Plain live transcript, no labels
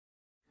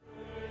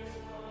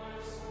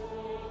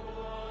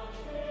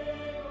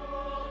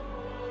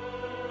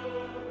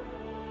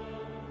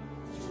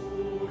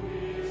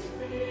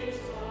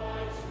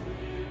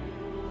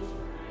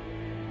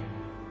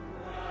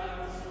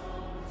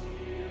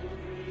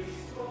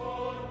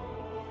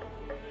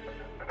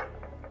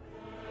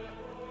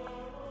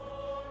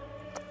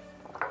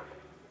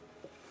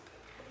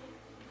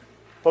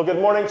Well, good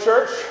morning,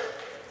 church.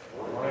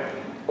 Good morning.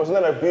 Wasn't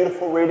that a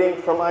beautiful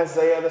reading from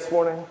Isaiah this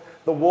morning?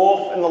 The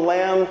wolf and the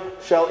lamb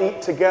shall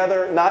eat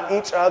together, not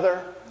each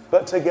other,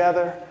 but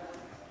together,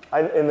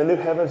 in the new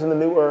heavens and the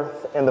new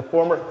earth, and the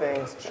former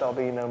things shall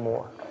be no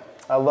more.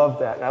 I love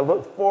that, and I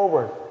look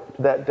forward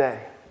to that day.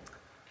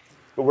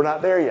 But we're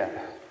not there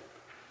yet.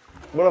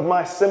 One of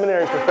my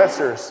seminary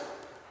professors,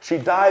 she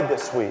died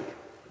this week.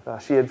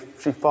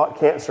 She fought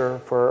cancer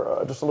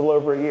for just a little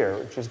over a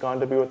year. She's gone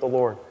to be with the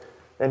Lord.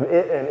 And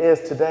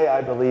is today, I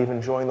believe,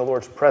 enjoying the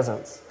Lord's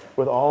presence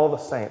with all the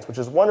saints, which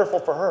is wonderful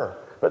for her,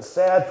 but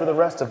sad for the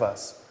rest of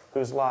us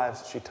whose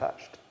lives she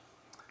touched.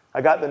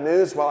 I got the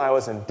news while I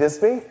was in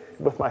Disney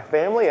with my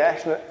family.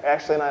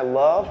 Ashley and I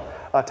love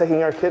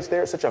taking our kids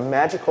there. It's such a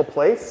magical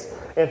place.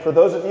 And for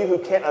those of you who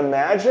can't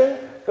imagine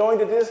going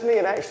to Disney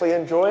and actually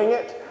enjoying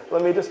it,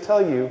 let me just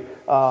tell you,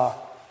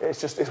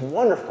 it's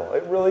wonderful.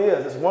 It really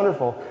is. It's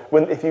wonderful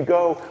when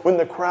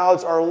the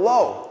crowds are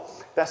low.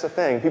 That's the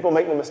thing. People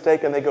make the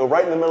mistake and they go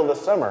right in the middle of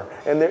the summer,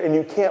 and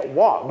you can't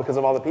walk because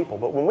of all the people.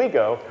 But when we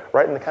go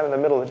right in the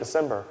middle of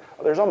December,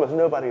 there's almost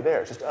nobody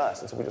there. It's just us,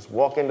 and so we just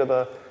walk into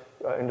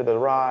the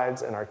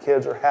rides, and our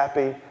kids are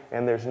happy.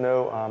 And there's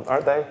no,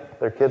 aren't they?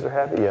 Their kids are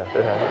happy. Yeah,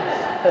 they're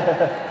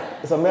happy.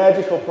 It's a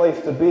magical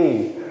place to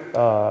be.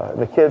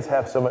 The kids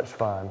have so much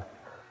fun,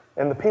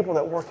 and the people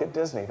that work at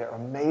Disney, they're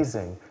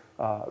amazing.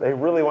 They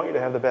really want you to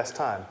have the best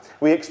time.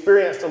 We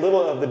experienced a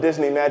little of the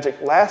Disney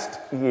magic last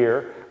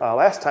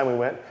time we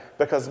went,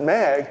 because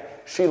Meg,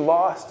 she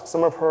lost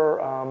some of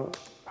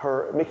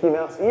her Mickey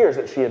Mouse ears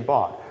that she had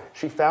bought.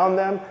 She found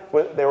them,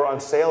 they were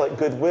on sale at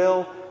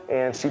Goodwill,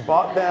 and she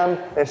bought them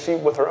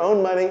with her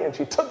own money, and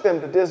she took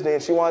them to Disney,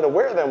 and she wanted to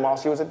wear them while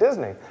she was at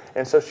Disney.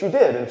 And so she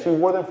did, and she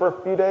wore them for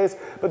a few days,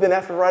 but then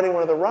after riding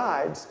one of the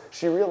rides,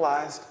 she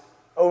realized,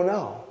 oh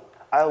no,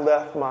 I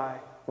left my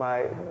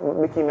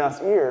Mickey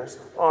Mouse ears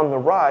on the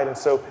ride. And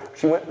so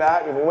we went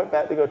back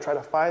to go try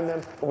to find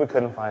them, but we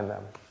couldn't find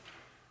them.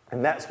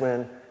 And that's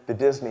when the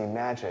Disney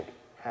magic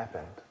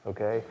happened,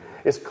 okay?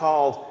 It's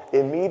called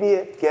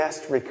immediate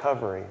guest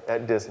recovery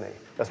at Disney.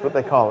 That's what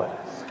they call it.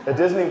 A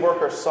Disney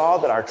worker saw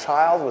that our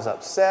child was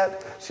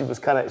upset. She was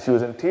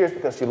in tears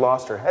because she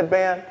lost her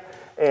headband.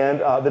 And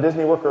the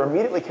Disney worker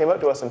immediately came up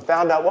to us and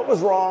found out what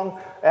was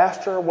wrong,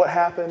 asked her what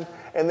happened,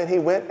 and then he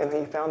went and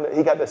he found that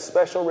he got this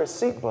special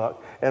receipt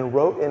book and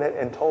wrote in it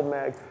and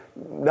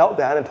knelt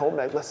down and told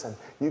Meg, listen,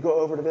 you go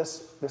over to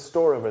this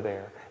store over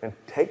there and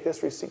take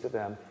this receipt to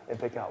them and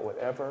pick out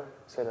whatever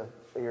set of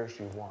ears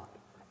you want.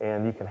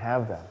 And you can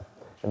have them.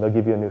 And they'll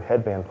give you a new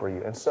headband for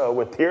you. And so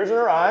with tears in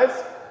her eyes,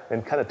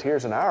 and kind of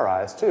tears in our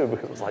eyes too,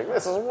 because it's like,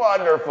 this is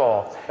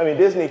wonderful. I mean,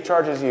 Disney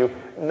charges you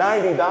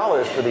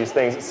 $90 for these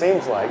things, it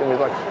seems like. I mean,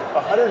 it's like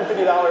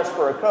 $150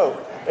 for a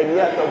Coke, and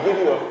yet they'll give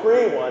you a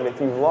free one if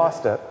you've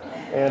lost it.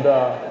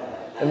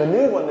 And the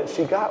new one that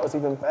she got was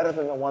even better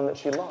than the one that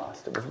she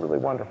lost. It was really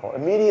wonderful.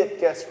 Immediate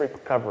guest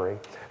recovery.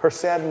 Her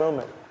sad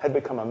moment had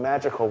become a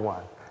magical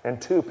one,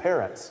 and two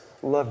parents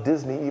loved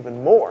Disney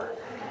even more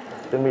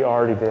than we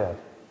already did.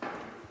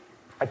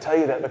 I tell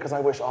you that because I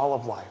wish all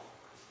of life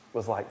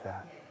was like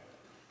that.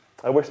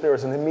 I wish there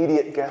was an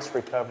immediate guest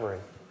recovery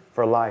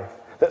for life,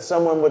 that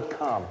someone would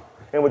come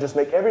and would just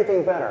make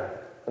everything better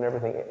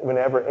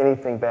whenever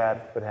anything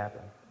bad would happen.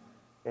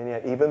 And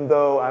yet, even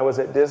though I was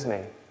at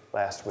Disney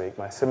last week,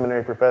 my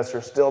seminary professor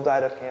still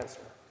died of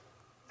cancer,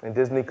 and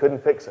Disney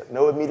couldn't fix it.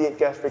 No immediate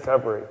guest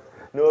recovery,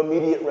 no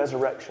immediate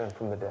resurrection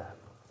from the dead.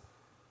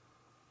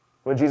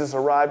 When Jesus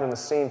arrived on the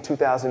scene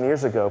 2,000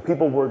 years ago,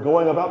 people were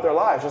going about their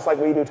lives just like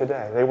we do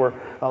today. They were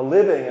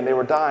living and they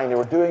were dying. They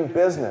were doing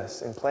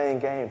business and playing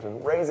games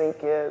and raising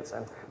kids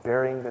and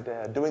burying the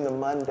dead, doing the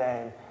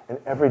mundane and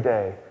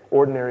everyday,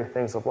 ordinary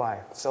things of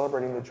life,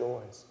 celebrating the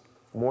joys,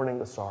 mourning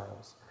the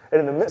sorrows. And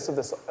in the midst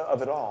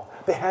of it all,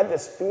 they had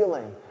this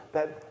feeling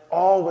that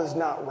all was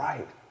not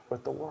right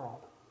with the world,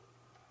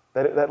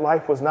 that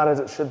life was not as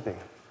it should be.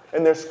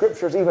 And their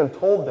scriptures even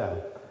told them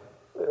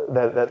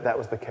that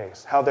was the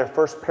case, how their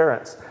first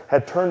parents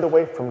had turned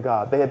away from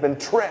God. They had been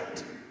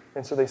tricked,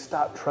 and so they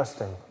stopped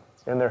trusting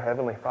in their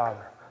Heavenly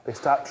Father. They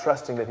stopped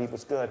trusting that He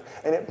was good,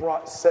 and it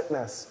brought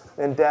sickness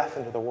and death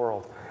into the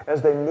world.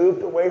 As they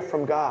moved away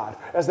from God,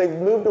 as they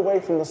moved away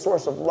from the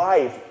source of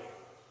life,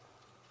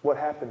 what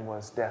happened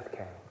was death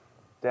came.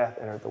 Death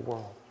entered the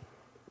world.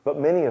 But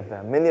many of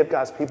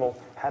God's people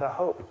had a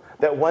hope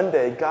that one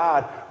day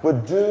God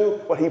would do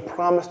what He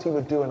promised He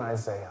would do in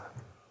Isaiah,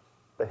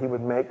 that He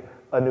would make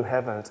a new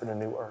heavens and a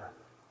new earth,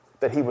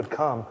 that He would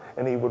come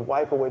and He would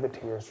wipe away the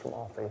tears from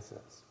all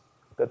faces,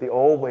 that the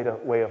old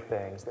way of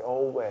things, the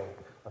old way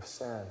of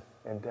sin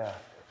and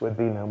death would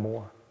be no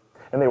more.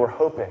 And they were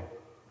hoping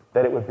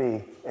that it would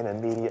be an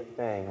immediate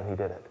thing when He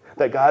did it,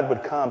 that God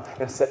would come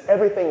and set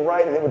everything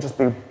right and it would just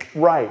be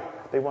right.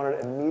 They wanted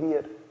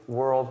immediate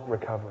world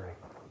recovery.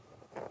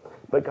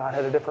 But God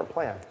had a different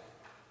plan,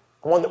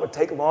 one that would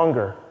take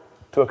longer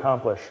to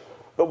accomplish,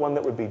 but one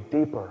that would be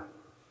deeper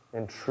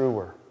and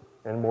truer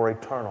and more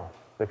eternal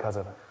because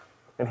of it.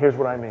 And here's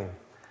what I mean.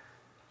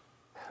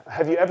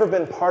 Have you ever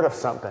been part of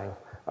something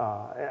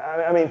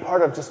I mean,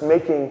 part of just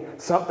making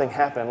something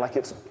happen. Like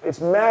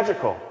it's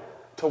magical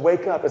to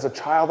wake up as a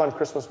child on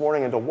Christmas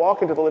morning and to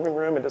walk into the living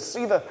room and to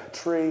see the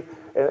tree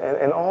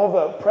and all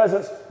the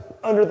presents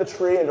under the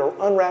tree and to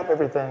unwrap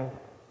everything,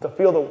 to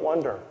feel the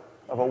wonder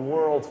of a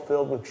world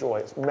filled with joy.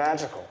 It's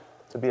magical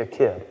to be a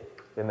kid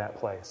in that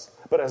place.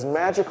 But as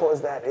magical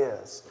as that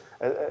is,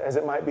 as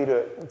it might be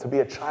to be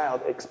a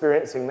child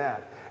experiencing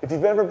that, if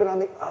you've ever been on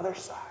the other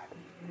side,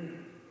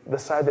 the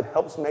side that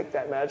helps make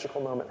that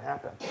magical moment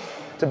happen,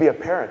 to be a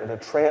parent and to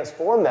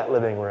transform that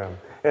living room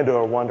into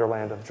a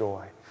wonderland of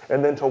joy,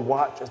 and then to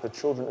watch as the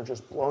children are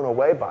just blown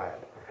away by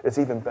it, it's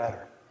even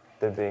better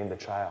than being the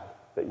child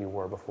that you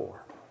were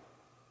before.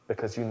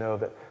 Because you know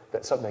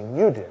that something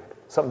you did,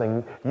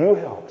 something you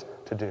helped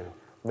to do,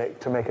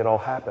 to make it all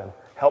happen,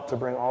 helped to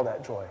bring all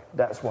that joy.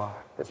 That's why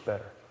it's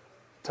better.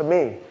 To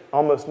me,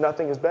 almost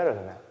nothing is better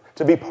than that.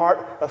 To be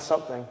part of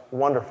something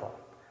wonderful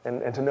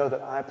and to know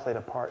that I played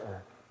a part in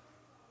it.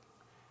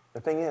 The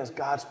thing is,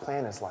 God's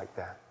plan is like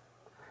that.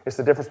 It's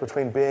the difference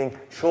between being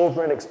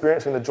children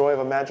experiencing the joy of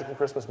a magical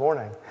Christmas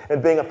morning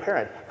and being a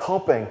parent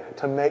helping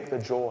to make the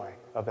joy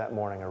of that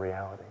morning a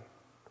reality.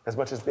 As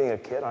much as being a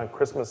kid on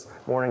Christmas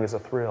morning is a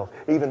thrill,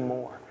 even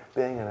more,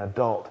 being an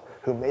adult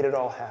who made it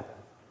all happen,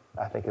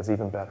 I think is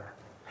even better.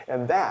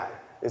 And that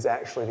is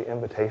actually the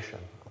invitation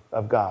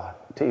of God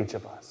to each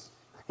of us.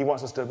 He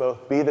wants us to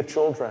both be the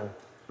children,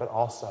 but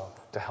also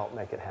to help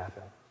make it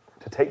happen,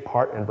 to take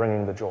part in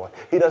bringing the joy.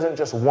 He doesn't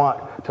just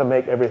want to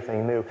make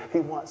everything new. He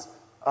wants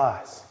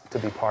us to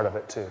be part of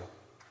it too.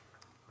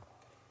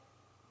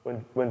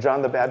 When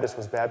John the Baptist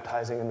was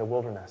baptizing in the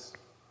wilderness,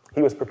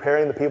 he was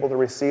preparing the people to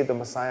receive the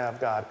Messiah of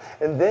God.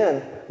 And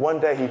then one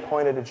day he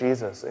pointed to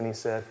Jesus and he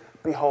said,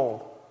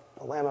 "Behold,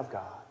 the Lamb of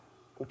God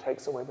who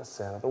takes away the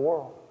sin of the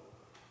world.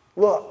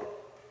 Look,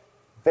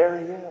 there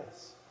he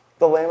is,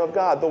 the Lamb of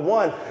God, the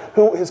one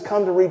who has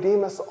come to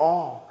redeem us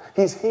all.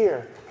 He's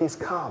here. He's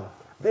come.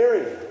 There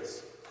he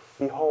is.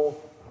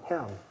 Behold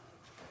him."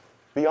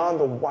 Beyond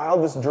the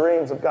wildest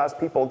dreams of God's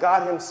people,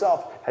 God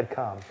himself had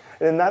come.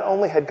 And not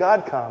only had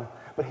God come,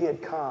 but he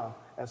had come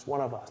as one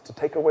of us to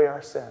take away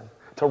our sin,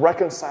 to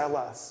reconcile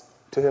us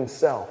to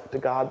himself, to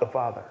God the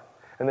Father,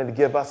 and then to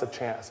give us a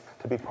chance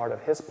to be part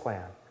of his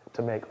plan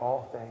to make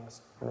all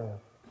things new.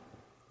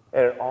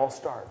 And it all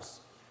starts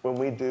when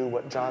we do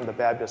what John the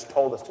Baptist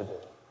told us to do,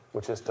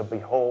 which is to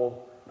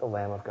behold the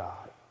Lamb of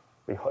God.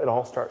 It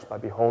all starts by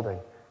beholding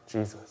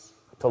Jesus,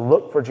 to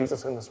look for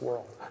Jesus in this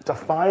world, to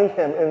find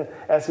him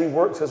as he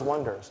works his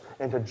wonders,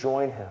 and to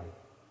join him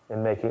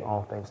in making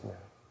all things new.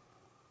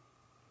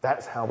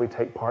 That's how we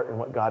take part in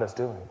what God is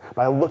doing,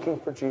 by looking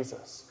for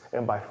Jesus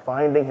and by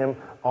finding him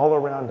all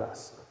around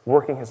us,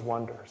 working his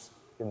wonders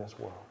in this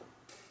world.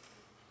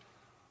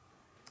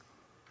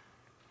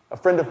 A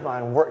friend of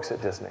mine works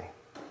at Disney,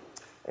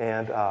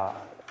 and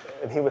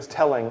he was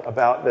telling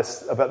about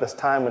this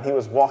time when he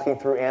was walking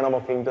through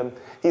Animal Kingdom.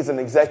 He's an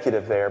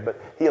executive there, but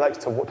he likes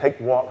to take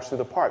walks through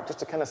the park just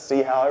to kind of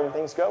see how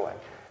everything's going.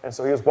 And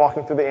so he was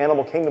walking through the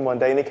Animal Kingdom one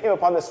day, and he came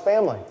upon this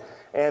family.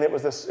 And it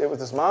was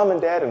this mom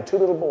and dad and two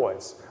little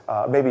boys,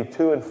 maybe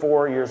 2 and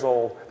 4 years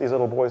old, these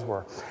little boys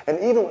were. And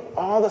even with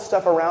all the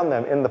stuff around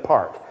them in the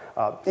park,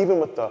 even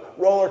with the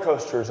roller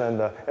coasters and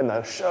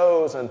the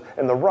shows and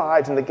the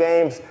rides and the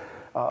games,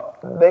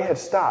 they had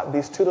stopped.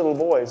 These two little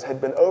boys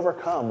had been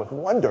overcome with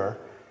wonder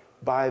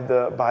by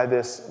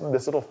this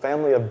little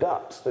family of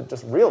ducks, that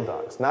just real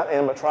ducks, not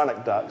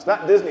animatronic ducks,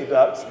 not Disney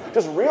ducks,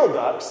 just real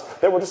ducks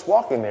that were just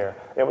walking there.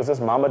 It was this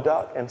mama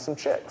duck and some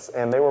chicks,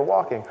 and they were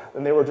walking,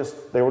 and they were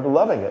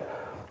loving it.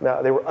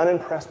 Now, they were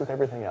unimpressed with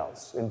everything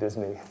else in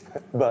Disney,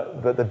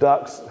 but the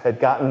ducks had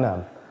gotten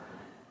them.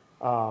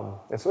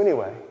 And so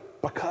anyway,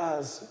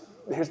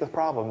 here's the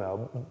problem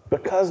though,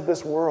 because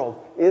this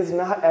world is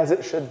not as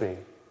it should be,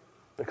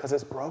 because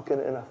it's broken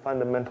in a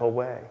fundamental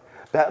way,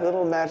 that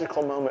little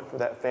magical moment for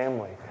that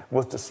family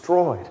was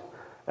destroyed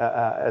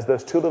as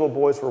those two little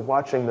boys were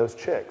watching those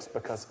chicks,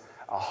 because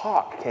a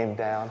hawk came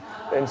down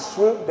and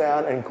swooped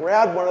down and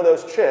grabbed one of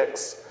those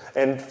chicks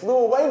and flew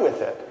away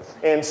with it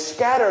and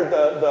scattered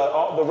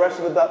the rest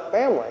of the duck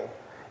family.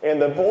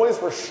 And the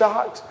boys were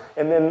shocked,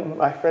 and then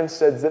my friend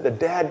said that the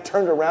dad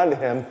turned around to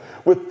him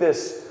with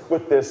this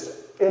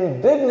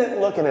indignant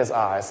look in his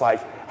eyes, like,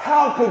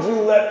 "How could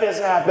you let this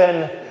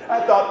happen?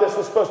 I thought this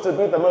was supposed to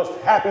be the most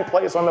happy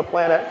place on the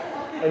planet,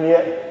 and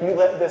yet you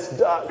let this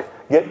duck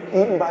get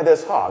eaten by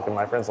this hawk." And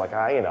my friend's like,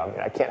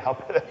 I can't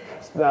help it.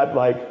 It's not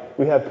like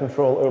we have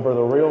control over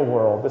the real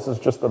world. This is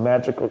just the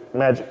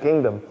magic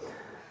kingdom.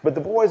 But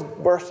the boys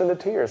burst into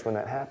tears when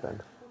that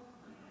happened.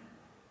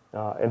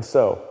 And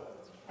so,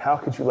 how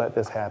could you let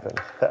this happen?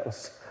 That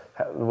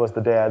was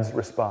the dad's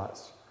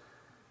response.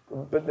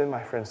 But then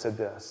my friend said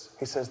this.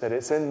 He says that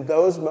it's in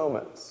those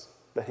moments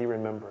that he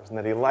remembers and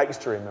that he likes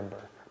to remember,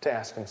 to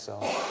ask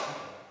himself,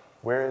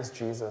 where is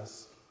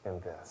Jesus in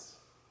this?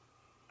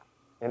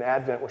 In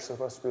Advent, we're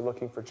supposed to be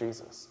looking for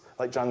Jesus.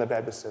 Like John the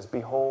Baptist says,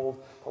 "Behold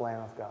the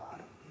Lamb of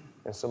God."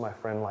 And so my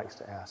friend likes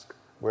to ask,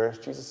 where is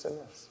Jesus in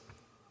this?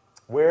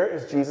 Where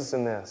is Jesus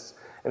in this?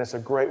 And it's a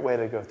great way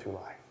to go through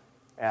life,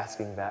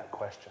 asking that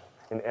question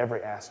in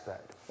every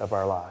aspect of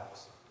our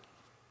lives.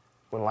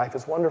 When life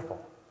is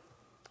wonderful,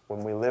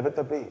 when we live at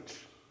the beach,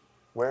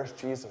 where's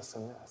Jesus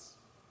in this?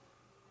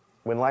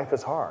 When life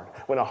is hard,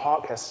 when a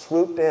hawk has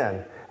swooped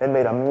in and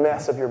made a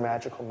mess of your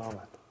magical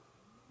moment,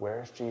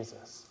 where's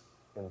Jesus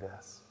in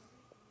this?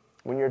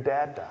 When your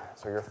dad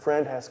dies or your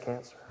friend has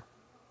cancer,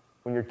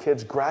 when your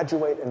kids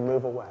graduate and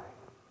move away,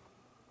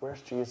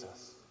 where's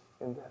Jesus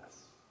in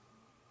this?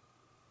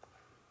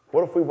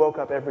 What if we woke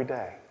up every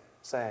day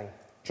saying,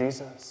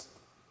 Jesus,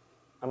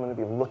 I'm going to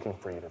be looking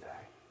for you today.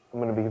 I'm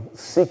going to be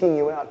seeking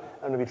you out.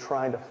 I'm going to be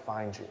trying to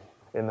find you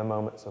in the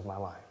moments of my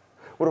life.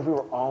 What if we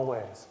were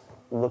always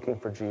looking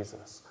for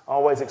Jesus,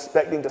 always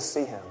expecting to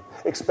see him,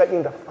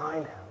 expecting to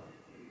find him?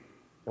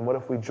 And what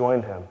if we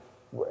joined him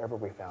wherever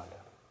we found him,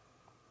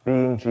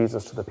 being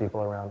Jesus to the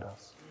people around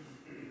us?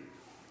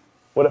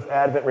 What if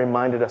Advent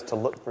reminded us to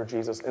look for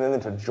Jesus and then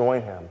to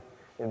join him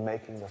in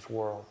making this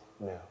world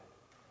new?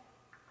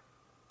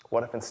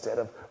 What if instead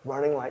of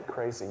running like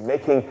crazy,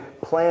 making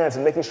plans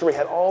and making sure we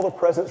had all the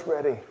presents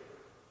ready,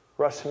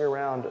 rushing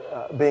around,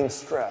 being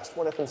stressed,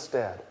 what if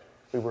instead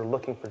we were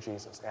looking for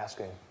Jesus,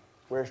 asking,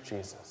 where's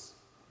Jesus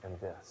in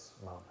this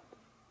moment?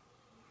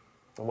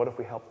 And what if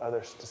we helped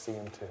others to see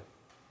him too?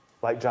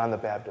 Like John the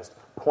Baptist,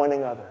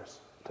 pointing others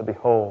to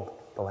behold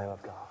the Lamb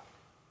of God.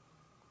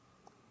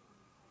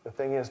 The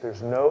thing is,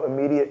 there's no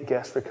immediate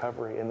guest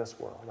recovery in this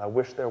world. I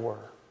wish there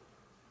were.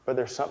 But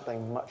there's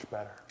something much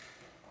better.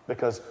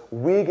 Because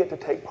we get to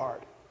take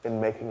part in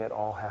making it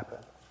all happen.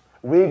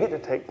 We get to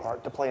take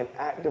part, to play an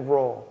active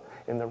role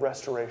in the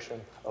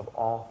restoration of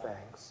all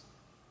things.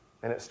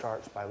 And it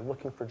starts by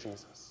looking for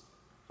Jesus,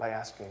 by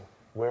asking,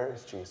 where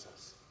is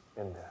Jesus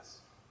in this?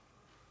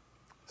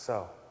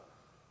 So,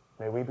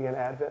 may we be an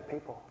Advent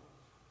people.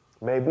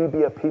 May we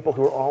be a people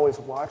who are always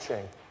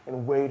watching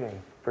and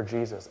waiting for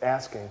Jesus,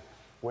 asking,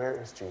 where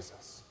is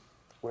Jesus?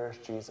 Where is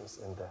Jesus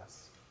in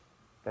this?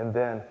 And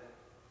then,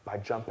 by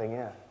jumping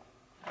in,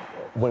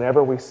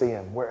 whenever we see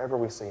him, wherever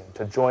we see him,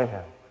 to join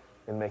him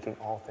in making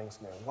all things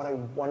new. What a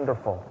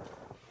wonderful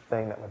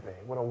thing that would be.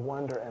 What a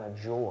wonder and a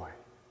joy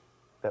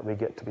that we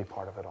get to be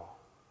part of it all.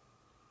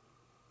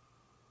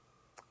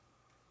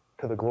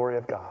 To the glory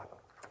of God,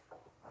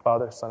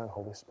 Father, Son, and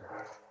Holy Spirit.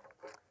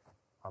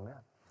 Amen.